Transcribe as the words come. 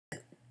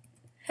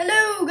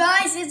Hello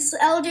guys, it's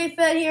LJ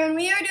Fed here, and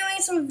we are doing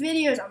some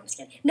videos. I'm just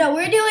kidding. No,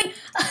 we're doing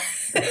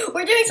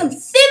we're doing some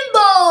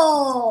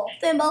thimble.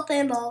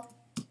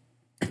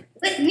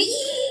 With me.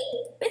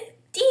 With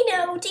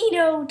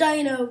Dinogrubbug.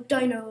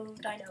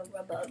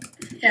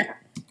 Yeah.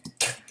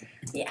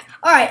 Yeah.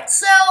 All right.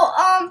 So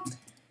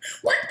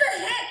What the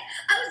heck?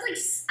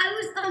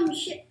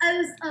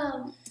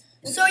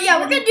 So yeah,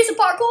 we're gonna do some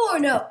parkour or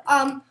no?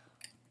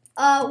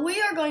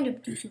 We are going to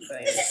do some.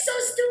 This is so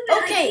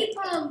stupid. Okay.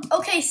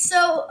 Okay.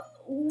 So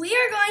we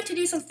are going to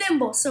do some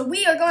thimble. So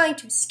we are going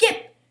to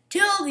skip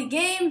till the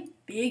game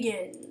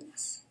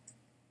begins.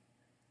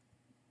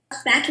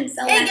 Back and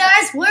Hey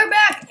guys, we're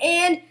back,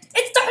 and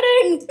it's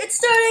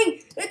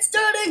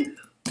starting.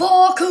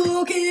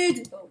 Parkour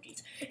kids. Oh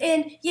jeez.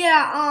 And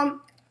yeah,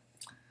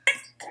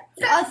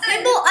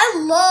 thimble. I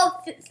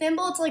love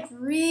thimble. It's like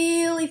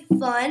really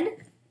fun.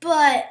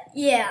 But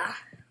yeah.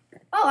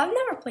 Oh, I've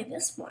never played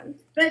this one.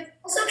 But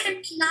also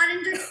can not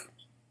under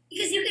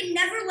because you can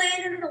never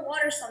land under the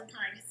water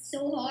sometimes. It's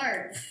so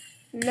hard.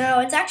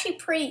 No, it's actually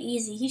pretty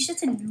easy. He's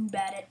just a noob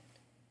at it.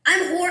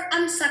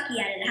 I'm sucky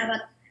at it. How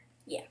about?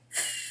 Yeah.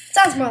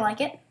 Sounds more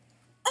like it.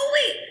 Oh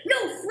wait, no,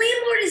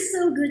 Flame Lord is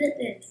so good at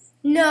this.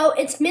 No,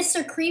 it's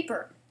Mr.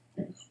 Creeper.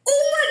 Oh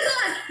my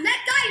gosh,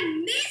 that guy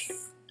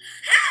missed.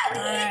 How? He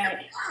hit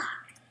the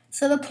block.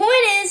 So the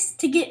point is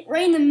to get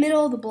right in the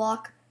middle of the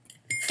block.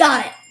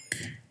 Got it.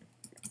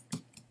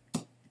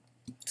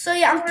 So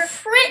yeah, I'm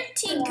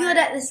pretty good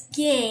at this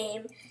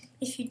game,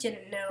 if you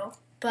didn't know.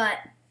 But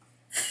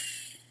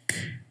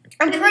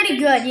I'm pretty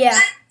good, yeah.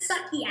 I'm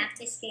sucky at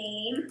this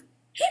game.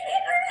 Hip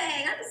hip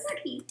hooray, I'm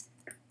sucky.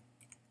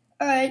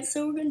 Alright,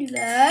 so we're gonna do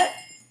that.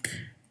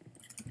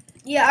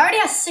 Yeah, I already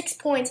have 6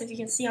 points, if you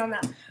can see on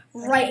that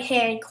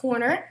right-hand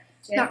corner.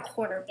 Yeah. Not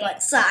corner,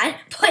 but side.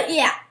 But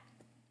yeah.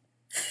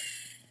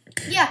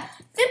 Yeah,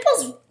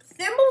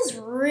 Thimble's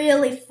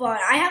really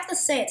fun. I have to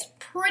say, it's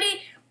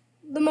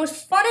the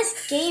most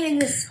funnest game in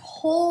this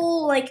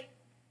whole, like,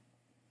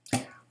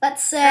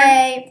 let's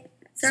say,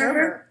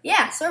 server.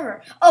 Yeah,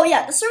 server. Oh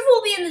yeah, the server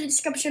will be in the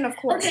description, of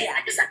course. Okay,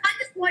 I'm just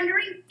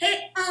wondering,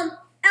 hey, LJ,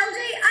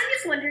 I'm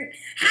just wondering,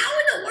 how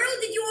in the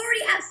world did you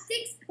already have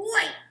 6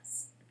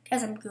 points?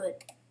 Because I'm good.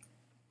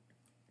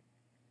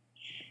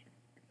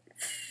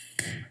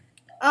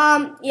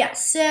 Yeah,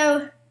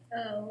 so...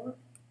 Oh.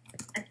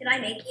 Did I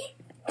make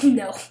it?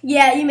 No.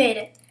 Yeah, you made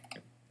it.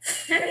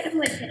 Did I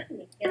make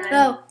it?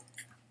 Oh.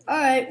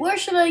 Alright, where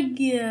should I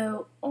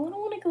go? Oh, I don't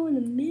want to go in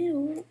the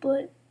middle,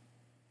 but...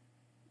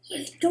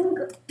 Yes, don't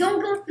go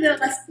to the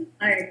left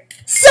part.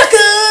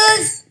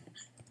 Suckers!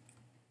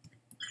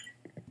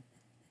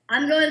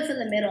 I'm going for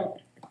the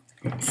middle.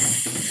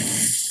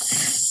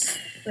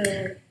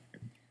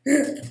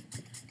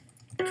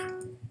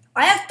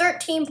 I have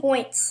 13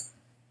 points.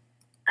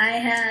 I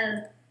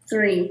have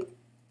 3.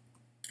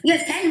 You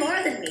have 10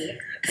 more than me.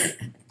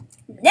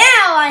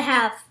 Now I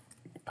have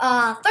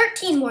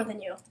 13 more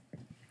than you.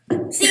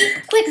 See?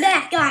 Quick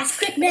math, guys.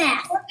 Quick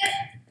math.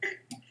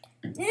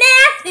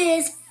 Math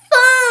is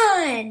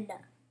fun!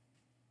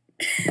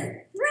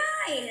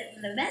 Right!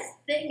 The best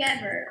thing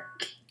ever.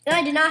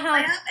 I did not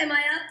have... Am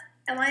I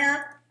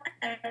up?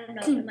 I don't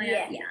know. Am I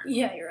up? Yeah.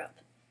 Yeah, you're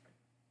up.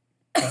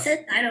 It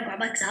says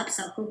Dinogrubbug's up,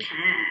 so who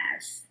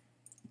cares?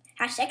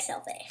 Hashtag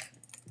selfie.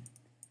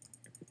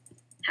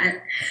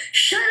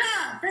 Shut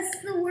up! That's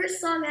the worst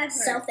song ever.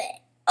 Selfie.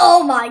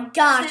 Oh my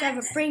gosh, I have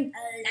a brain...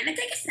 Let me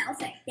take a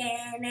selfie.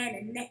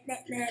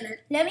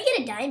 Let me get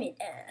a diamond.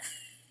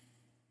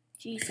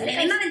 Jeez. Let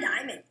me mine a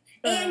diamond.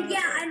 And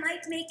yeah, I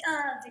might make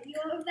a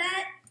video of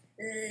that.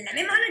 Let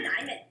me mine a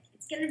diamond.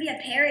 It's going to be a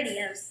parody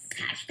of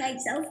hashtag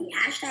selfie,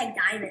 hashtag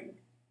diamond.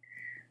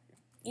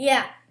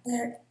 Yeah.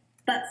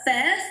 But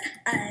first,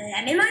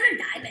 let me mine a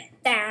diamond.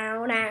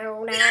 Down.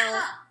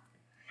 Yeah.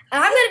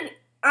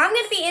 I'm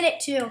gonna be in it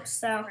too,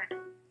 so.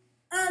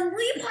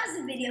 Will you pause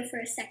the video for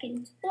a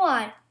second?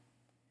 Why?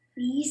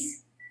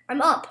 Please?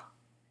 I'm up.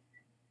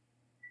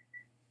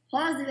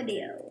 Pause the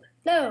video.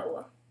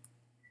 No.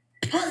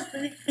 Pause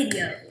the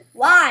video.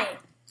 Why?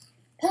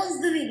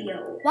 Pause the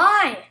video.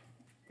 Why?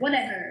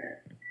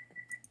 Whatever.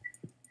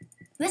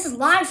 This is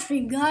live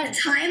stream, The guys.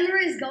 timer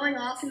is going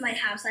off in my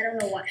house. I don't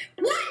know why.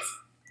 What?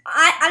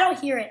 I don't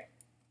hear it.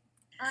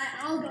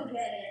 I'll go get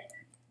it.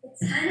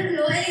 It's kind of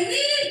annoying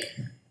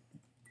me.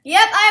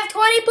 Yep, I have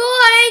 20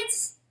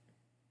 points.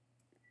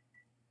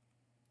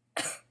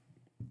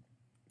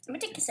 Let me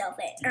take a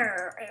selfie.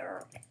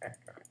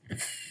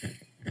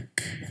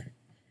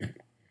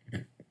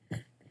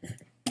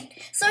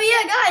 So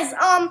yeah, guys,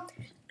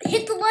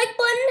 hit the like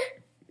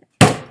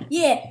button.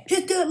 Yeah,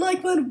 hit that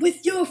like button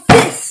with your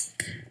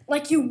fist,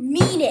 like you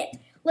mean it.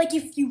 Like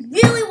if you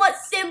really want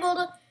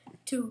Thimble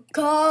to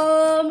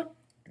come.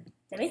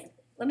 Let me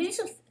do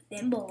some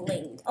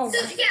thimbling. Oh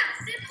So my. yeah,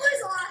 Thimble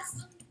is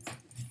awesome.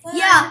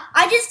 Yeah,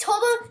 I just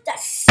told them to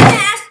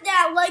smash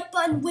that like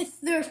button with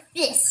their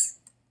fists.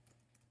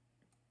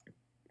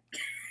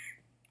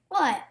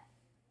 What?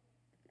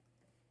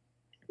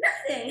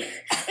 Nothing.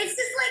 It's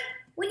just like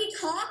when you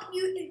talk,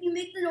 you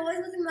make the noise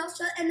with your mouth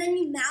shut, and then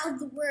you mouth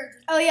the words.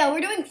 Oh yeah,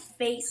 we're doing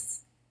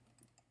face.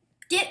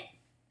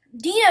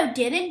 Dino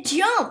didn't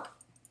jump.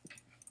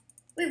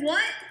 Wait,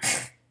 what?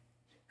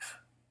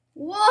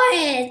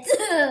 What? What?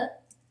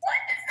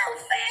 That's no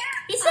fair.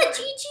 He said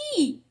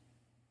GG.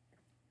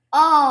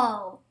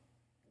 Oh.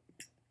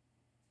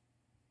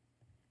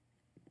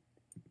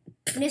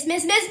 Miss. No.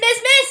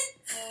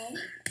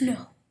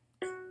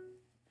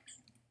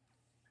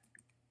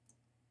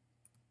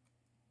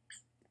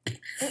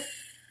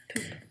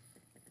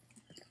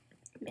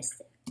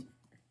 Missed it.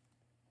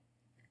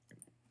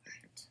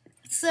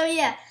 So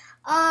yeah,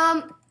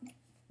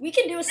 we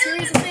can do a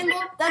series of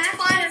thimble. That's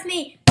fine with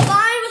me.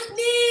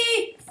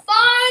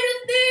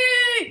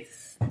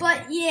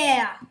 But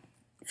yeah,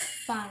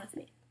 fine with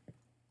me.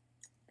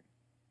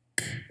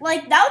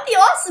 Like that would be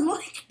awesome.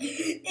 Like,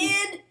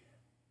 and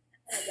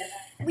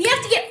we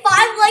have to get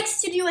 5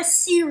 likes to do a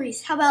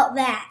series. How about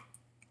that?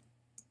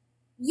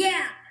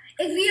 Yeah.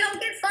 If we don't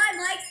get 5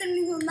 likes, then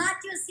we will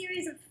not do a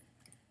series of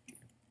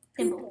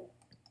Thimble.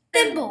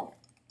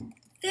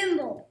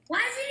 Why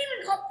is it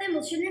even called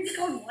thimble? Shouldn't it be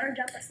called water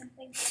jump or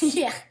something?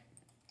 Yeah.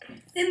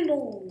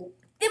 Thimble.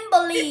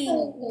 Thimbling.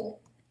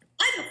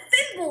 I'm a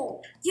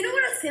thimble. Do you know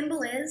what a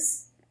thimble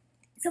is?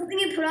 Something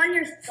you put on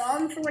your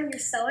thumb for when you're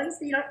sewing,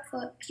 so you don't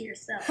cook to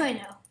yourself. I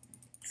know.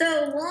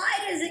 So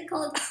why is it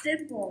called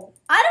thimble?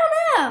 I don't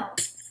know.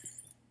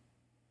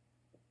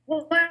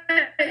 Well, I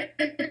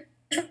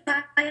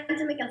have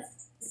to make a.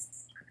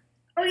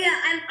 Oh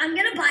yeah, I'm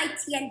gonna buy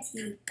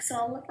TNT, so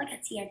I'll look like a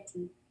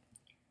TNT.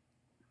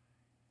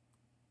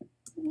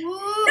 Woo. No,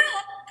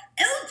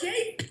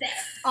 LJ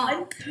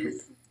Oh.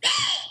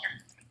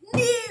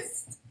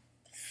 Missed.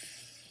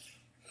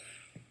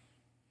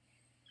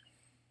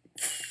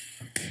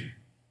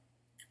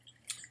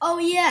 Oh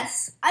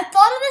yes, I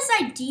thought of this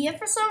idea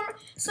for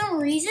some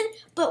reason,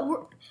 but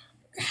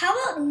how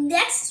about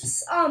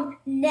next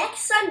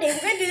Sunday we're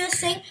gonna do this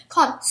thing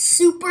called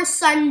Super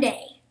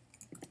Sunday.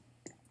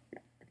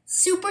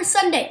 Super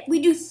Sunday. We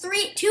do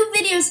 2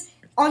 videos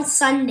on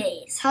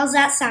Sundays. How's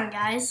that sound,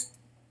 guys?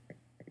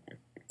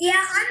 Yeah,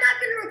 I'm not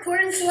gonna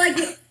record until I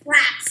get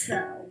fraps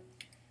though.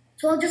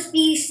 So I'll just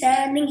be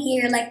standing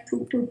here like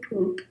poop.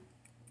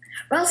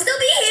 But I'll still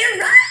be here,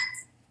 right?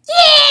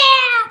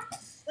 Yeah!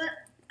 But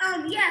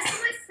yeah,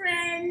 so my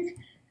friend,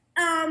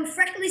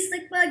 Freckly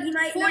Slickbug, you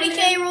might know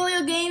 40K him.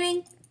 Royal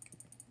Gaming.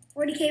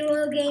 40K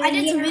Royal Gaming. I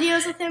did some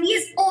videos with him.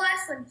 He's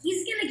awesome.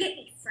 He's gonna get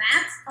me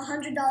fraps,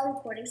 $100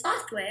 recording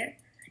software,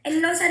 and he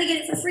knows how to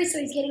get it for free, so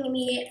he's getting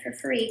me it for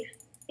free.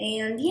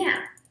 And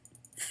yeah.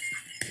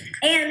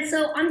 And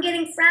so I'm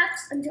getting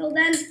fraps. Until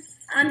then,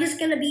 I'm just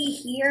gonna be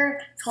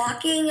here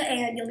talking,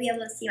 and you'll be able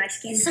to see my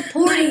skin.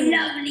 Supporting my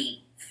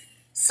lovely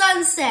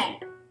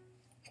Sunset.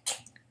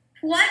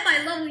 What? My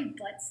lovely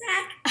butt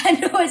sack? I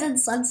know I said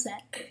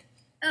sunset.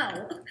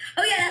 Oh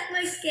yeah, that's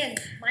my skin.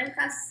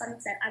 Minecraft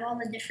sunset. I'm all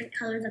the different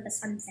colors of the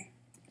sunset.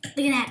 Look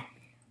at that.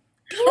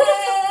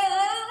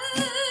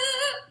 Beautiful.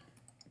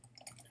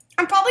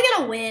 I'm probably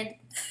gonna win.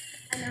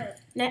 I know.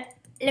 Let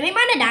me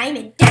mine a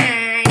diamond.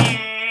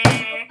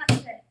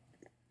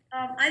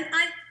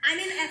 I'm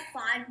in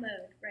F5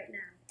 mode right now.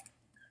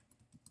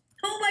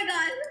 Oh my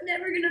god, I'm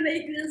never gonna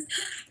make this.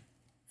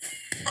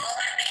 Oh,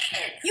 I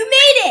made it! You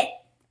made it!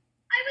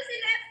 I was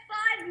in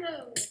F5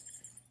 mode.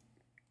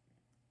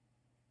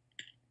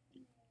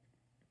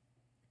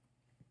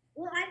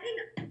 Well, I think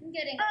I'm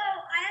getting.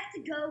 Oh, I have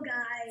to go,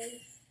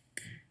 guys.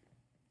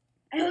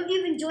 I hope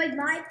you've enjoyed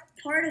my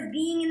part of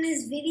being in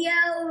this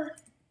video.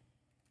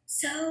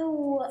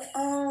 So,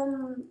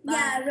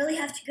 yeah, I really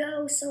have to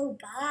go. So,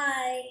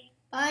 bye.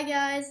 Bye,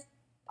 guys.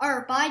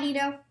 Or bye,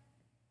 Dino.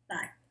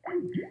 Bye.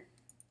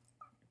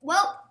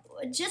 Well,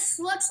 it just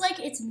looks like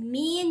it's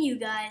me and you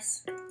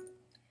guys.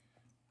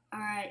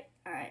 Alright.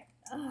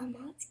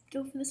 Let's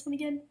go for this one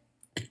again.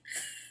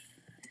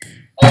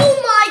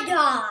 Oh my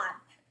god!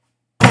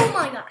 Oh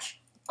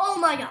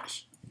my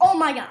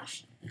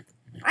gosh.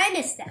 I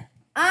missed it.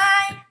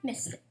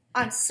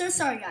 I'm so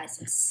sorry, guys.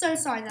 I'm so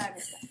sorry that I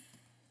missed that.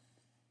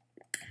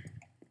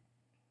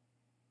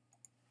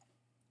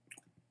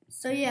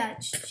 So yeah,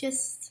 it's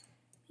just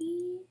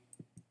me.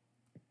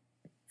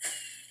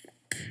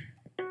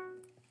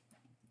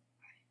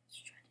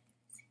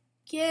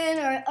 Again,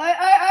 alright.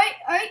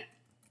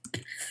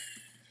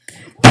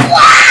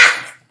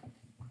 What?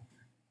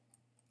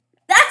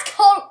 That's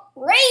called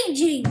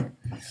raging.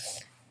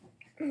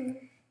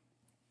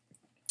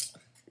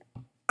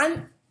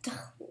 I'm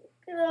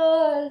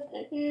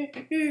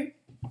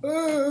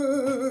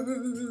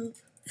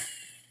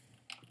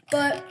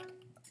but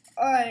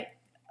alright.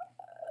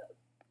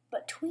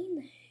 Between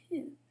the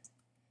who?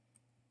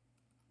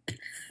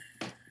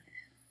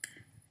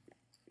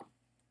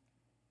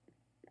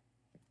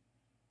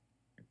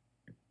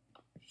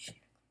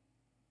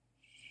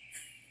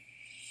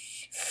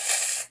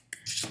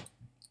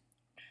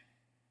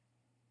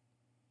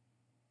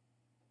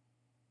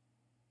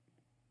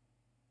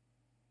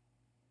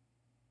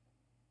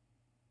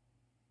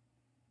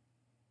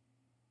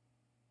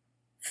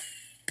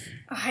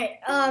 Alright,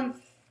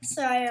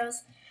 Sorry, I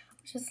was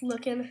just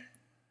looking.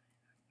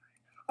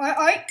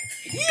 Alright.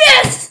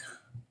 Yes!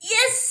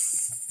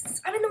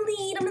 Yes! I'm in the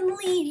lead.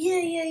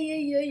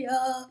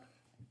 Yeah.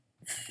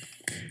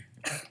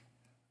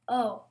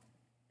 Oh.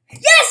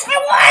 Yes, I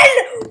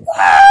won! Woo!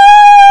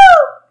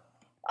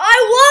 I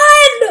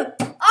won!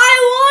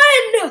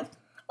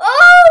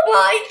 Oh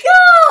my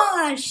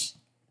gosh!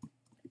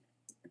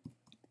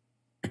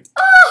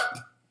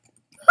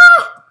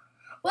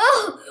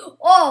 Well,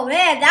 oh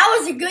man, that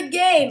was a good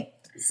game.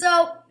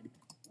 So,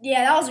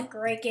 yeah, that was a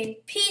great game.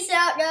 Peace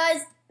out,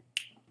 guys.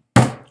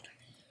 5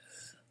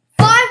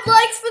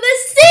 likes for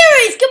this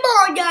series. Come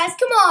on, guys.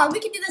 Come on. We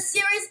can do this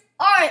series.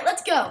 All right,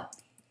 let's go.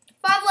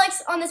 5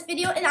 likes on this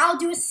video, and I'll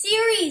do a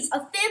series,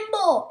 a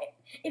thimble,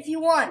 if you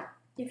want.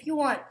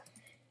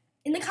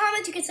 In the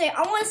comments, you can say,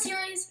 I want a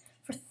series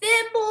for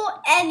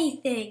thimble,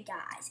 anything,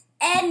 guys.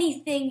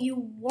 Anything you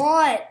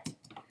want.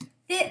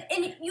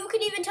 And you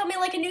can even tell me,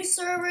 like, a new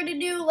server to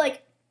do,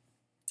 like,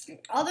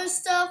 other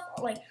stuff,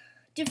 like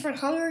different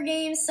Hunger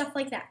Games, stuff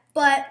like that.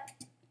 But,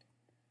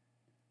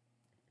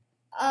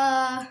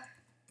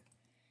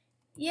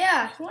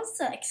 yeah, he wants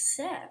to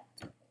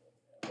accept.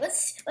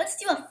 Let's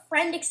do a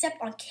friend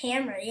accept on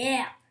camera,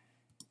 yeah.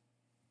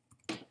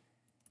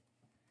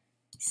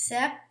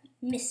 Accept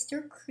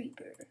Mr.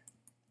 Creeper.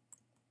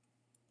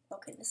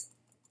 Okay, this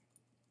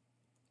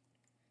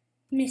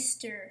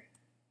Mr.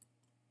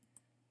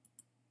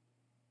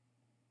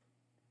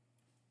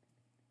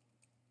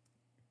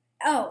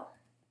 Oh.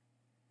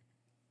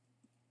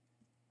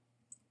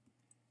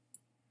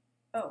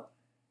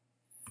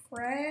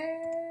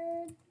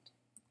 Friend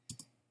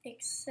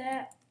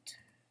accept.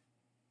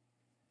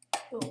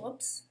 Oh,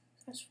 whoops.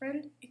 That's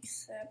friend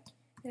accept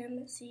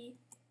MC.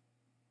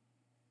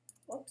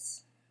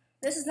 Whoops.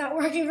 This is not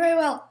working very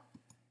well.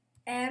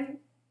 MC.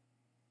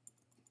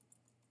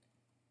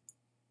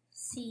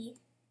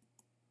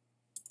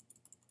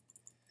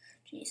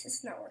 Jeez, this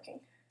is not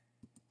working.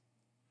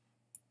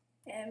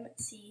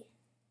 MC.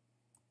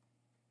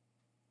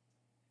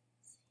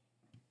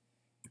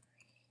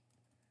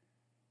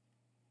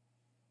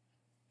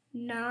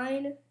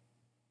 920.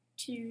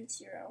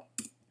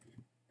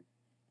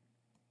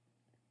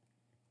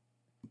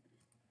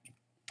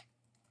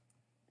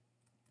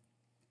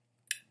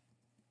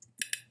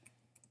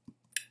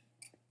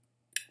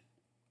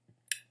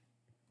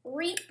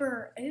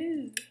 Reaper.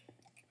 Ooh.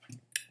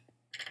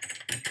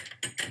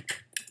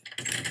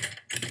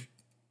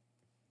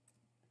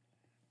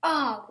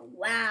 Oh,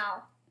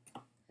 wow.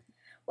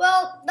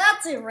 Well,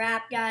 that's a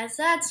wrap, guys.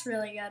 That's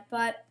really good.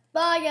 But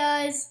bye,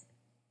 guys.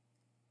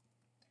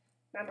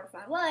 Remember,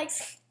 5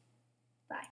 likes.